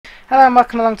Hello and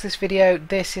welcome along to this video.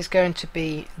 This is going to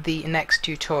be the next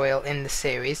tutorial in the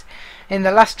series. In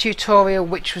the last tutorial,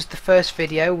 which was the first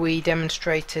video, we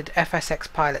demonstrated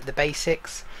FSX Pilot, the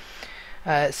basics.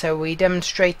 So we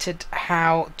demonstrated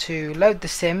how to load the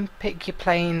sim, pick your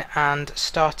plane and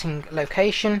starting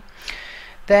location.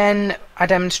 Then I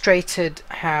demonstrated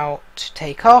how to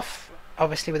take off,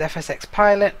 obviously with FSX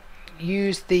Pilot.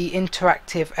 Use the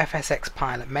interactive FSX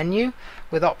Pilot menu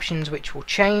with options which will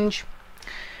change.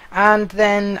 And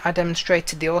then I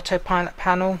demonstrated the autopilot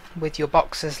panel with your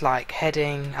boxes like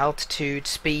heading, altitude,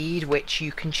 speed, which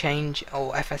you can change,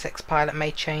 or FSX Pilot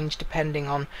may change depending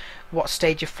on what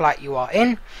stage of flight you are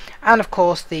in, and of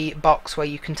course the box where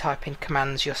you can type in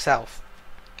commands yourself,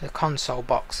 the console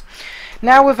box.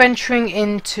 Now we're venturing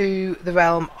into the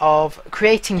realm of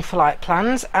creating flight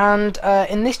plans, and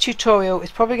in this tutorial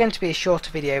it's probably going to be a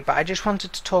shorter video, but I just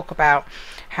wanted to talk about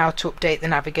how to update the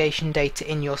navigation data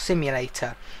in your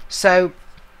simulator. So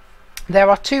there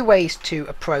are two ways to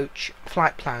approach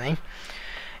flight planning.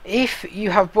 If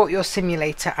you have bought your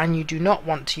simulator and you do not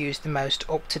want to use the most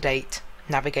up-to-date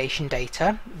navigation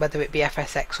data, whether it be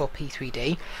FSX or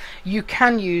P3D, you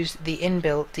can use the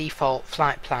inbuilt default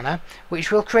flight planner,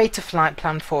 which will create a flight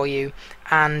plan for you,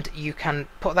 and you can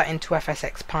put that into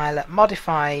FSX Pilot,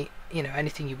 modify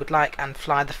anything you would like, and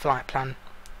fly the flight plan.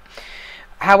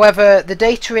 However, the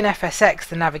data in FSX,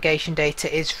 the navigation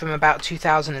data, is from about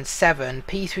 2007.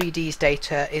 P3D's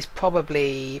data is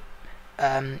probably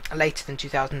later than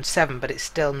 2007, but it's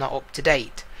still not up to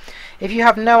date. If you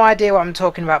have no idea what I'm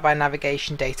talking about by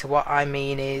navigation data, what I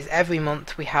mean is every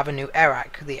month we have a new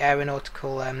AIRAC, the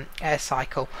Aeronautical Air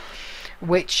Cycle,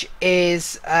 which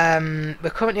is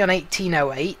we're currently on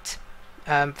 1808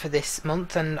 for this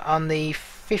month, and on the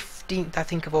 15th, I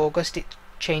think, of August it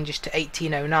changes to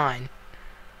 1809.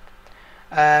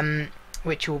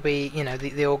 Which will be,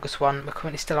 the August one. We're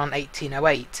currently still on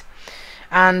 1808,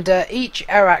 and each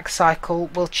AIRAC cycle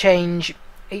will change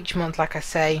each month, like I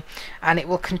say, and it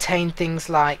will contain things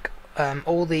like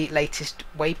all the latest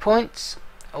waypoints,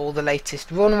 all the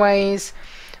latest runways,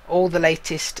 all the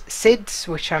latest SIDs,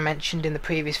 which I mentioned in the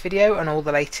previous video, and all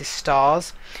the latest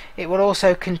stars. It will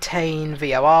also contain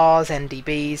VORs,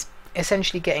 NDBs,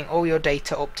 essentially getting all your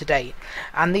data up to date,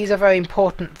 and these are very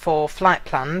important for flight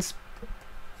plans.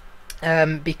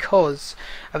 Because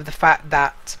of the fact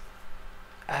that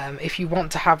if you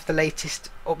want to have the latest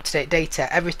up-to-date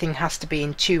data, everything has to be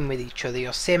in tune with each other.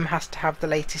 Your sim has to have the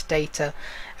latest data,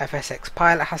 FSX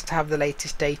Pilot has to have the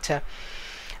latest data,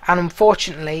 and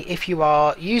unfortunately if you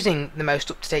are using the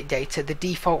most up-to-date data, the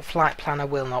default flight planner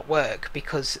will not work,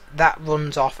 because that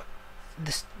runs off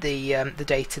the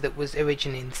data that was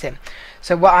originally in the sim.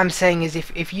 So what I'm saying is,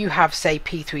 if you have, say,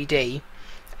 P3D,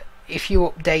 if you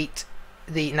update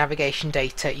the navigation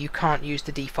data, you can't use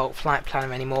the default flight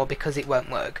planner anymore, because it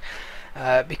won't work,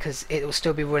 because it will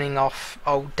still be running off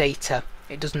old data.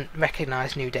 It doesn't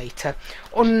recognize new data,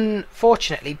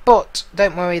 unfortunately. But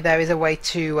don't worry, there is a way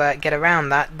to get around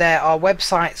that. There are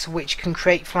websites which can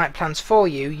create flight plans for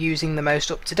you using the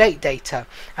most up-to-date data,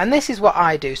 and this is what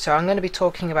I do. So I'm going to be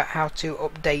talking about how to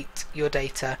update your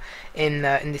data in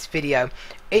this video.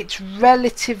 It's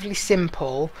relatively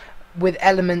simple, with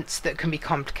elements that can be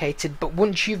complicated, but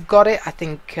once you've got it, I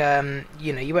think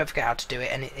you won't forget how to do it,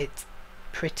 and it's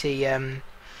pretty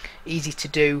easy to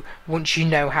do once you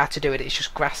know how to do it. It's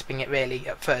just grasping it really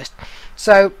at first.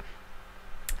 So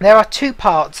there are two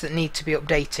parts that need to be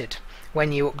updated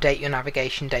when you update your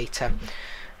navigation data.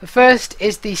 The first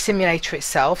is the simulator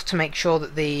itself, to make sure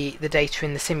that the data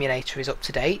in the simulator is up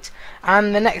to date,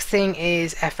 and the next thing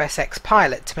is FSX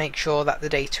Pilot, to make sure that the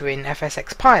data in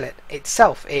FSX Pilot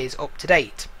itself is up to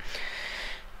date.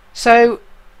 So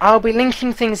I'll be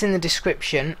linking things in the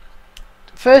description.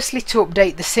 Firstly, to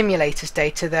update the simulator's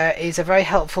data, there is a very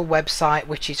helpful website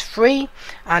which is free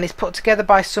and is put together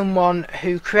by someone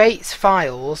who creates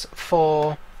files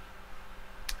for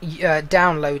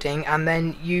downloading, and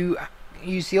then you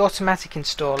use the automatic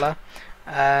installer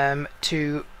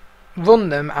to run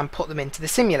them and put them into the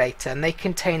simulator, and they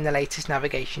contain the latest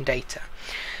navigation data.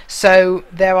 So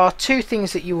there are two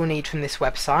things that you will need from this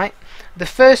website. The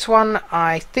first one,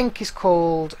 I think, is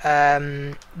called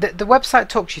the website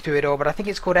talks you through it all, but I think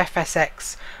it's called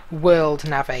FSX World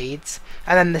Navaids,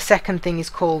 and then the second thing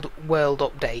is called World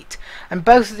Update, and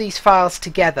both of these files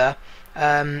together,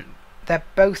 they're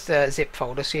both zip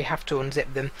folders, so you have to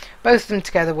unzip them. Both of them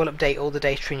together will update all the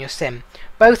data in your sim.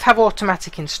 Both have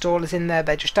automatic installers in there.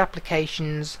 They're just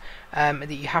applications that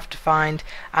you have to find,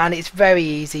 and it's very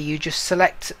easy. You just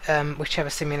select whichever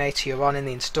simulator you're on in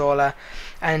the installer,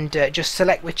 and just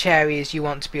select which areas you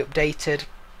want to be updated,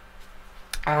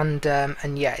 and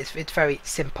yeah, it's very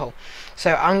simple.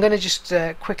 So I'm going to just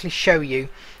quickly show you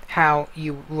how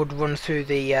you would run through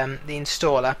the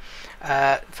installer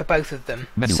for both of them.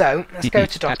 Menu. So let's go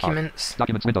to Documents. Documents.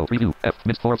 Documents window. Preview.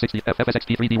 FMIS460.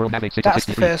 FSXP 3D World Nav 8. That's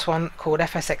the first one, called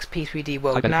FSXP 3D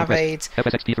World Nav Aids.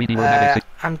 FSXP 3D World Nav 8.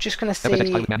 I'm just going to see, do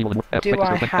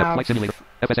I have...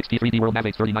 FSXP 3D World Nav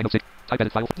 8 3906. Type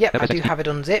edit file. Yep, I do have it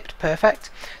unzipped. Perfect.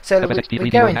 So we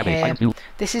go in here.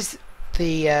 This is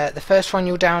the first one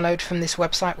you'll download from this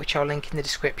website, which I'll link in the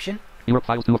description.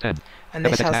 Files 2 of 10. And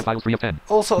this has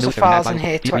all sorts of files in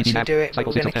here to actually do it, but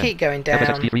we're going to keep going down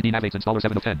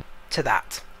to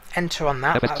that. Enter on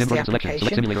that, that's the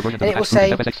application, and it will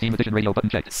say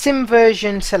Sim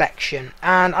version selection,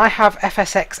 and I have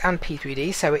FSX and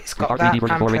P3D, so it's got that, and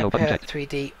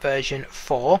P3D version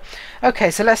 4.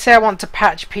 Okay, so let's say I want to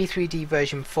patch P3D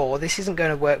version 4. This isn't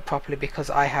going to work properly because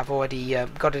I have already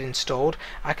got it installed.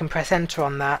 I can press enter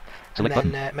on that, and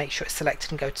then make sure it's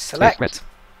selected and go to select.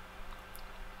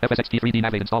 FSXP 3D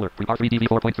Nav 8 installer, Prepar 3D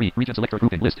v4.3, region selector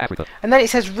grouping, list Africa. And then it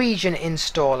says region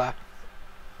installer.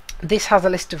 This has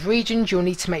a list of regions. You'll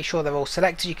need to make sure they're all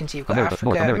selected. You can see you've got Africa,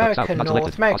 America,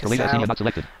 North, America,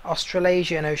 South,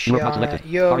 Australasia and Oceania,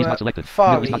 Europe,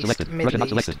 Far East,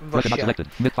 Middle East, Russia, and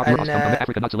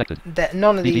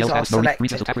none of these are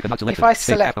selected. If I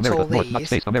select all these,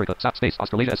 keep going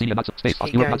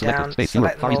down,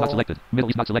 select them all, Middle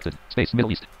East not selected, space,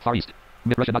 Middle East, Far East.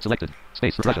 Russia not selected.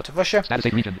 Space Russia. To Russia. Status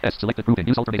 8 region. S selected grouping.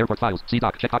 Use alternate airport files. C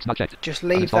doc. Checkbox not checked. Just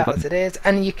leave that as it is,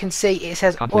 and you can see it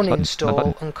says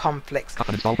uninstall and conflicts.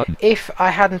 Uninstall button. If I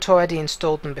hadn't already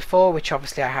installed them before, which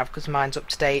obviously I have because mine's up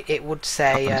to date, it would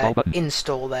say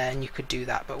install there, and you could do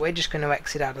that. But we're just going to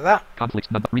exit out of that. Conflicts.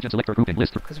 Region selector grouping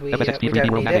list. Because we don't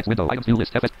need it. Window. Items view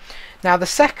list. Now the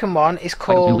second one is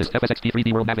called. FSXP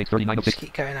 3D World Nav 8 3906. Just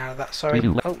keep going out of that. Sorry.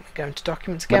 Oh, going to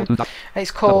documents again. And it's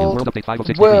called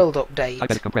World Update.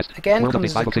 Again,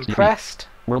 comes as a compressed.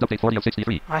 World Update 40 of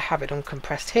 63. I have it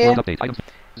uncompressed here. World Update items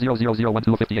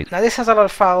 0001258. Now this has a lot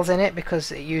of files in it because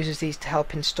it uses these to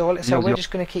help install it. So we're just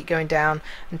going to keep going down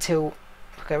until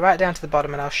we go right down to the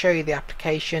bottom, and I'll show you the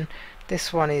application.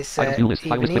 This one is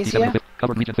even easier.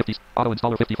 Auto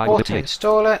installer Auto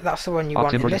installer, that's the one you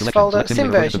want in this folder.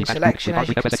 Sim version selection, as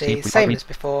you can see, same as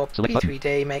before.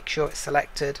 P3D, make sure it's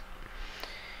selected.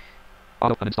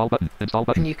 Auto uninstall button. Install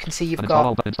button. And you can see you've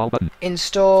got install,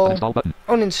 uninstall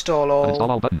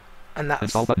all, and that's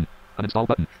install button. Uninstall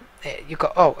button. You've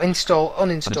got install,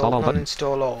 uninstall, and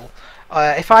uninstall all.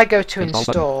 If I go to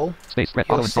install, space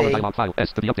auto installer dialog file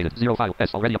S to be updated 0 file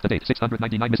S already up to date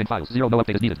 699 missing files 0 no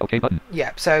update is needed OK button.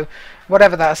 Yeah, so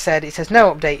whatever that said, it says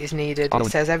no update is needed. It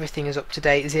says everything is up to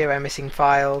date, 0 missing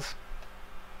files.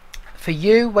 For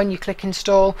you, when you click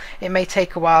install, it may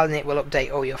take a while and it will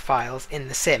update all your files in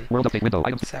the sim. World update window.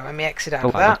 So let me exit out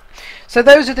of that. So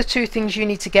those are the two things you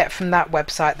need to get from that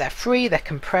website. They're free, they're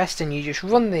compressed, and you just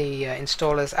run the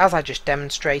installers as I just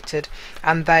demonstrated,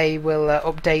 and they will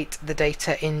update the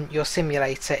data in your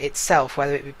simulator itself,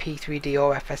 whether it be P3D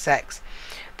or FSX.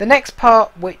 The next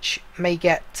part, which may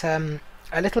get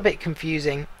a little bit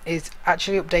confusing, is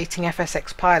actually updating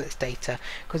FSX Pilot's data,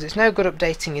 because it's no good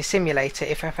updating your simulator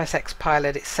if FSX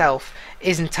Pilot itself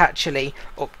isn't actually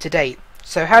up to date.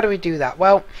 So how do we do that?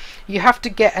 Well, you have to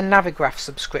get a Navigraph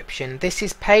subscription. This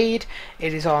is paid,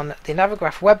 it is on the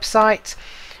Navigraph website.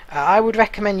 I would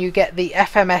recommend you get the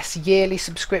FMS yearly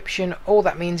subscription. All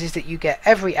that means is that you get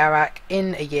every ARAC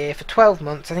in a year for 12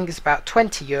 months. I think it's about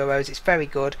 €20. It's very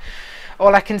good.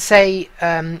 All I can say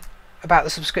about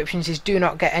the subscriptions is do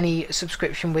not get any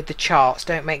subscription with the charts.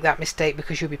 Don't make that mistake,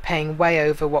 because you'll be paying way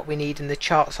over what we need and the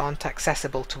charts aren't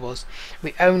accessible to us.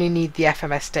 We only need the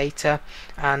FMS data,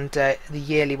 and the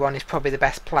yearly one is probably the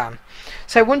best plan.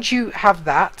 So once you have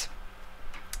that,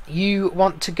 you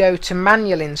want to go to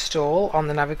manual install on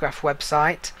the Navigraph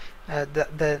website,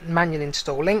 the manual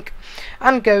install link,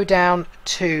 and go down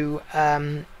to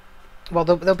well,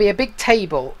 there'll be a big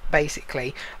table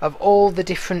basically of all the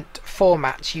different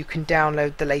formats you can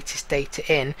download the latest data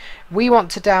in. We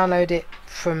want to download it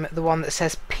from the one that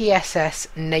says PSS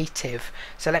native.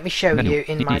 So let me show you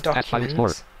in my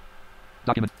documents.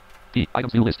 Document P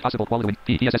items view list possible quality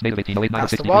P PSS native 1808.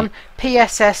 That's the one.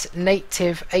 PSS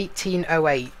native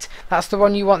 1808. That's the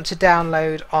one you want to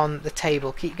download on the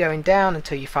table. Keep going down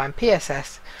until you find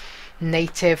PSS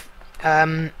native.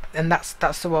 And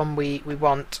that's the one we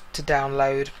want to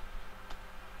download.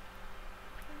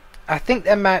 I think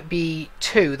there might be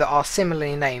two that are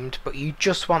similarly named, but you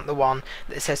just want the one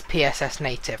that says PSS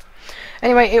native.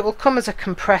 Anyway, it will come as a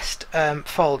compressed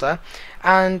folder,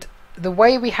 and the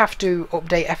way we have to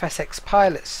update FSX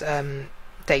Pilot's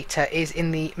data is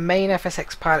in the main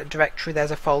FSX Pilot directory.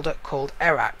 There's a folder called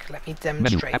ERAC. Let me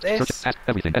demonstrate this.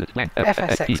 Everything, edit, blank,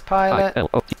 FSX Pilot.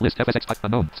 List FSX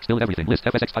unknown, still everything, list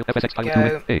FSX Pilot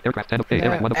Go. 2, aircraft 10, No,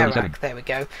 ERAC 1 of 37. ERAC, there we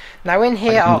go. Now in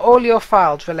here are all your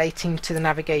files relating to the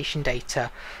navigation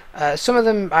data. Some of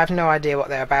them I have no idea what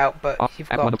they're about, but you've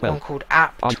got one called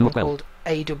apt, one called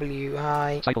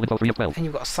AWI, Cycle info 3 of 12. and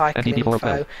you've got cycle NDB 4 of info.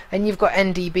 12. Then you've got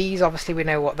NDBs, obviously we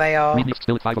know what they are. README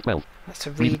still 5 of 12. That's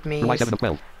a Runway readme. 7 of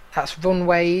 12. That's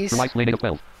runways. Runway plane 8 of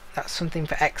 12. That's something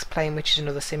for X-Plane, which is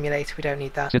another simulator. We don't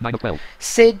need that. SID 9 of 12.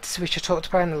 SIDS, which I talked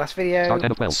about in the last video. Star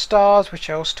 10 of 12. Stars, which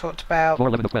I also talked about. Floor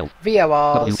 11 of 12.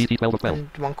 VORs. WPT 12 of 12. And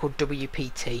one called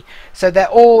WPT. So they're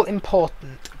all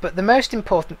important, but the most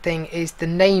important thing is the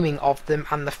naming of them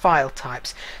and the file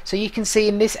types. So you can see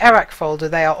in this ERAC folder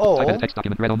they are all Text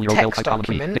document, read only, text column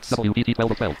 3. documents, WPT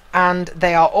 12 of 12. and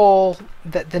they are all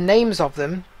the names of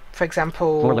them. For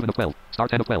example, Floor 11 of 12. Star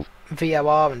 10 of 12.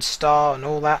 VOR and star and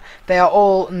all that, they are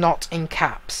all not in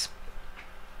caps.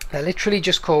 They're literally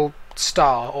just called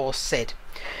star or SID.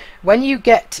 When you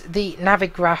get the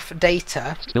Navigraph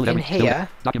data Still in still here,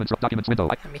 documents window.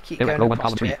 let me keep ERAC row going 1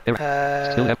 across column to 3.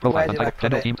 it. Still have Where profile did I type. put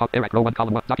General it? team top. ERAC row 1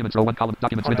 column 1. Documents row 1 column.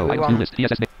 Documents Oh, no, window. we Item want list.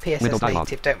 PSS. Window PSS dialog.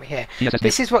 native, don't we here? PSS.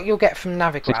 This is what you'll get from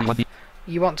Navigraph. 61D.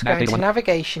 You want to go Nav into data 1.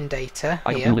 navigation data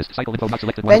Item here. list. Cycle info not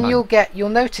selected. Then 1 you'll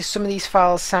notice some of these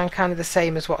files sound kind of the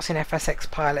same as what's in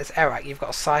FSX Pilot's ERAC. You've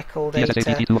got cycle data, PSS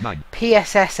APT 2 of 9.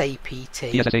 PSS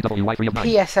APT, PSS AWY 3 of 9.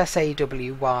 PSS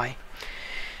AWY,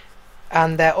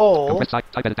 and they're all Compressed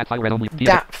type edit file read only.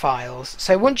 DAT files.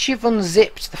 So once you've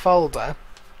unzipped the folder,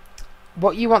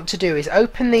 what you want to do is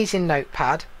open these in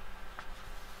Notepad.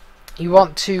 You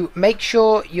want to make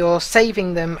sure you're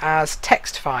saving them as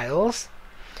text files,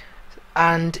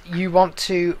 and you want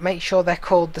to make sure they're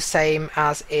called the same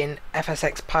as in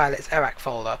FSX Pilot's ERAC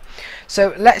folder.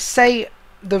 So let's say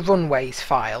the runways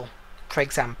file, for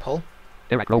example.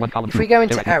 ERAC row 1 column If we go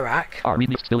into ERAC,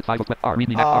 README still 5 of 12.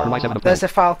 README RY 7 of 12. there's a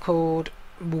file called,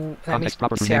 let me Context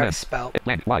proper see how name. it's spelled,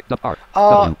 Blank Y W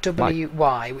R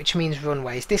RWY, which means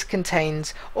runways. This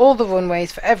contains all the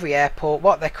runways for every airport,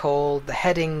 what they're called, the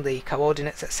heading, the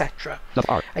coordinates, etc.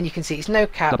 R. And you can see it's no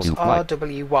caps, WY.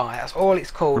 RWY. That's all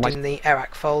it's called in the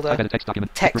ERAC folder, Text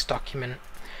document. text document.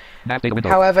 Nav data window.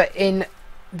 However, in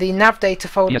the nav data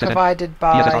folder PSSN. provided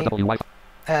by PSSRWY.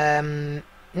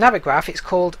 Navigraph, it's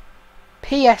called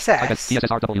PSS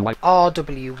PSSRWY.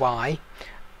 RWY,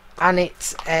 and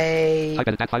it's a Type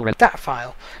edit that file read. DAT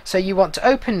file. So you want to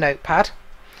open Notepad,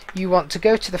 you want to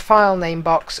go to the file name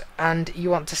box, and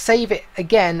you want to save it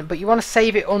again, but you want to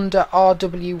save it under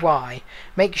RWY.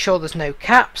 Make sure there's no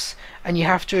caps, and you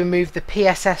have to remove the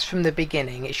PSS from the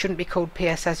beginning. It shouldn't be called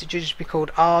PSS, it should just be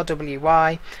called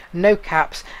RWY, no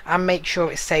caps, and make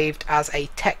sure it's saved as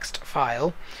a text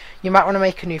file. You might want to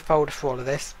make a new folder for all of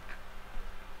this.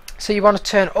 So you want to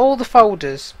turn all the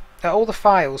folders, all the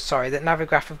files, sorry, that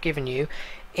Navigraph have given you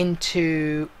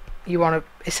into, you want to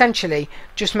essentially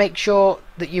just make sure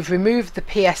that you've removed the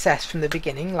PSS from the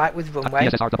beginning, like with runway.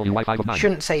 PSSRWY 5 of 9.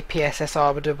 Shouldn't say PSS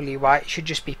RWY, it should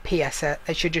just be PSS,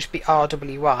 it should just be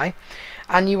RWY.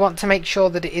 And you want to make sure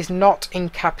that it is not in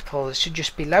capitals, it should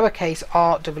just be lowercase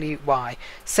RWY.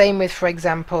 Same with, for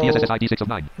example, PSS ID 6 of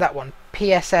 9. that one,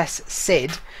 PSS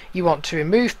SID. You want to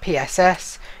remove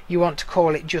PSS, you want to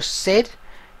call it just SID,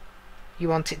 you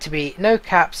want it to be no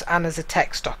caps and as a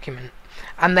text document.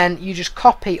 And then you just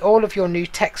copy all of your new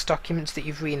text documents that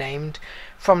you've renamed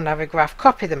from Navigraph,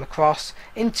 copy them across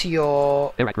into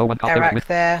your ERAC row 1 ERAC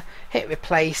there, hit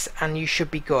replace, and you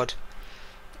should be good.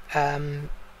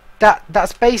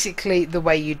 That's basically the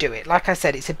way you do it. Like I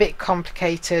said, it's a bit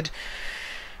complicated.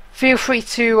 Feel free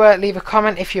to leave a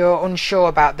comment if you're unsure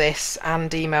about this,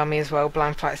 and email me as well,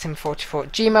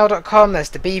 blindflightsim44@gmail.com. There's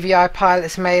the BVI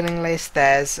Pilots mailing list,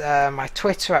 there's my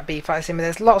Twitter at bflightsim.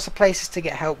 There's lots of places to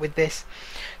get help with this.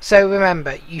 So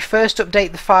remember, you first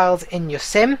update the files in your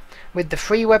sim with the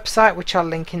free website, which I'll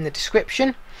link in the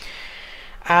description.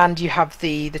 And you have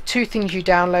the two things you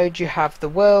download. You have the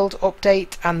World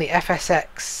Update and the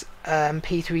FSX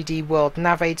P3D World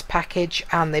Navaids package,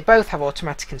 and they both have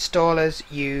automatic installers.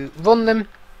 You run them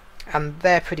and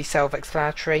they're pretty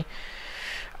self-explanatory,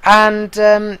 and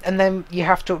then you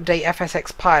have to update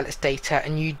FSX Pilots data,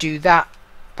 and you do that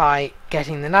by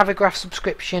getting the Navigraph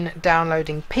subscription,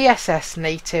 downloading PSS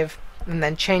native, and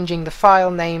then changing the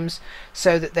file names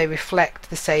so that they reflect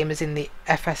the same as in the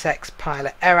FSX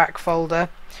Pilot ERAC folder,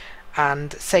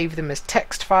 and save them as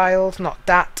text files, not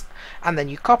DAT, and then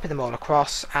you copy them all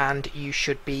across, and you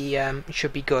should be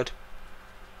good.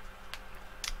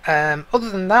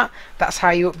 Other than that, that's how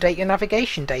you update your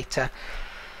navigation data,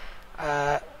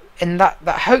 and that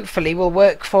hopefully will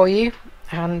work for you.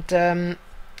 And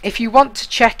if you want to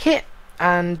check it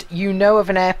and you know of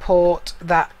an airport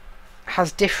that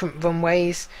has different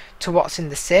runways to what's in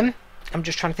the sim, I'm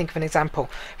just trying to think of an example.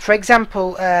 For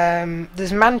example,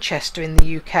 there's Manchester in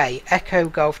the UK, Echo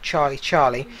Golf Charlie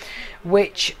Charlie,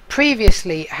 which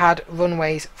previously had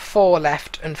runways 4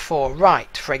 left and 4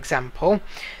 right, for example.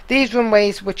 These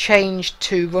runways were changed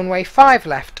to runway 5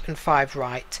 left and 5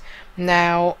 right.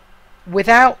 Now,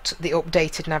 without the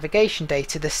updated navigation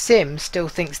data, the sim still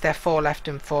thinks they're 4 left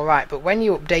and 4 right, but when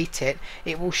you update it,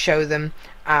 it will show them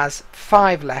as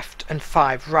 5 left and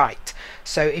 5 right.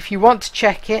 So if you want to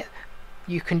check it,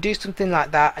 you can do something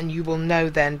like that, and you will know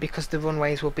then, because the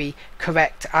runways will be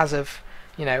correct as of,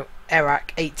 you know,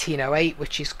 ERAC 1808,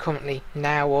 which is currently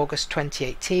now August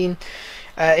 2018.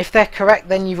 If they're correct,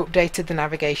 then you've updated the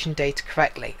navigation data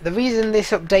correctly. The reason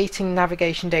this updating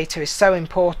navigation data is so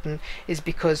important is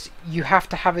because you have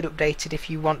to have it updated if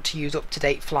you want to use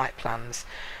up-to-date flight plans.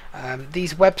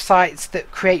 These websites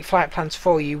that create flight plans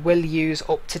for you will use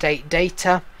up-to-date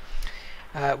data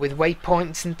with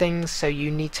waypoints and things, so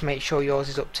you need to make sure yours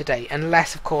is up to date,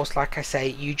 unless of course, like I say,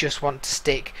 you just want to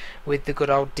stick with the good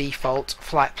old default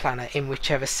flight planner in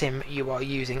whichever sim you are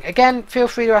using. Again, feel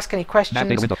free to ask any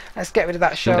questions. Let's get rid of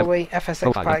that, shall we?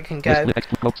 FSX Pilot can go.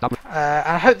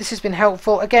 I hope this has been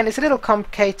helpful. Again, it's a little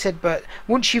complicated, but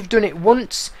once you've done it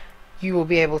once, you will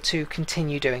be able to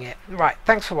continue doing it. Right,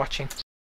 thanks for watching.